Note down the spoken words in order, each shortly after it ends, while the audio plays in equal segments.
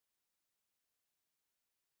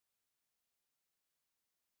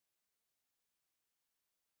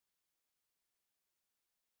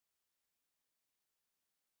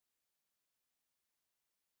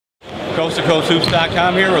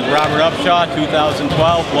CoastToCoastHoops.com here with Robert Upshaw, 2012,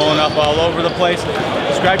 blowing up all over the place.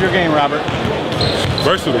 Describe your game, Robert.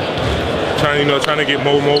 Versatile. Trying to get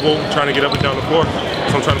more mobile, trying to get up and down the floor.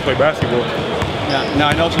 So I'm trying to play basketball. Yeah. Now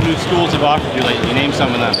I know some new schools have offered you lately. Name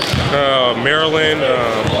some of them. Maryland.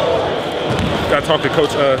 I talked to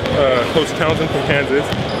Coach Townsend from Kansas.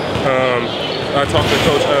 I talked to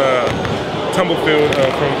Coach Tumblefield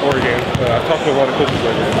from Oregon. I talked to a lot of coaches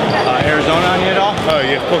right now. Arizona on you at all?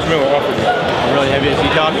 Yeah, Coach Miller offered me. Really? Have you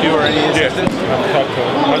talked to or any assistants? Yes, I've talked to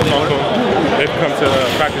them. They've come to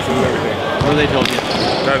practice and everything. What have they told you?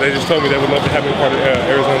 They just told me they would love to have me part of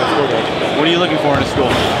Arizona's program. What are you looking for in a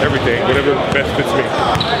school? Everything, whatever best fits me.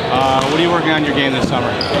 What are you working on your game this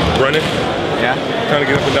summer? Running. Yeah? Trying to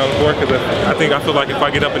get up and down the floor because I feel like if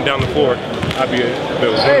I get up and down the floor, I'd be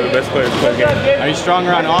one of the best players to play the game. Are you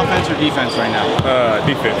stronger on offense or defense right now?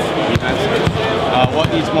 Defense. Defense?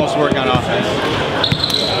 What needs most work on offense?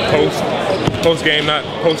 Post game, not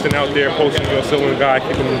posting out there, posting, silling a guy,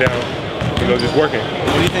 kicking him down, just working.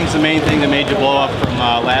 What do you think is the main thing that made you blow up from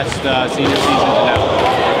last senior season to now?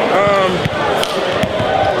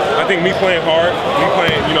 I think me playing hard,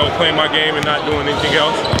 playing my game and not doing anything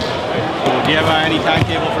else. Cool. Do you have any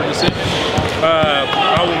timetable for decision?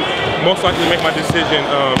 I will most likely make my decision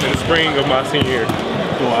in the spring of my senior year.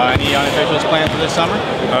 Cool. Any unofficials planned for this summer?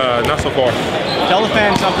 Not so far. Tell the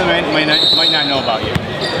fans something they might not know about you.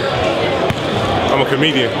 I'm a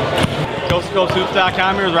comedian.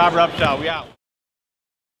 CoastToCoastHoops.com here with Robert Upshaw. We out.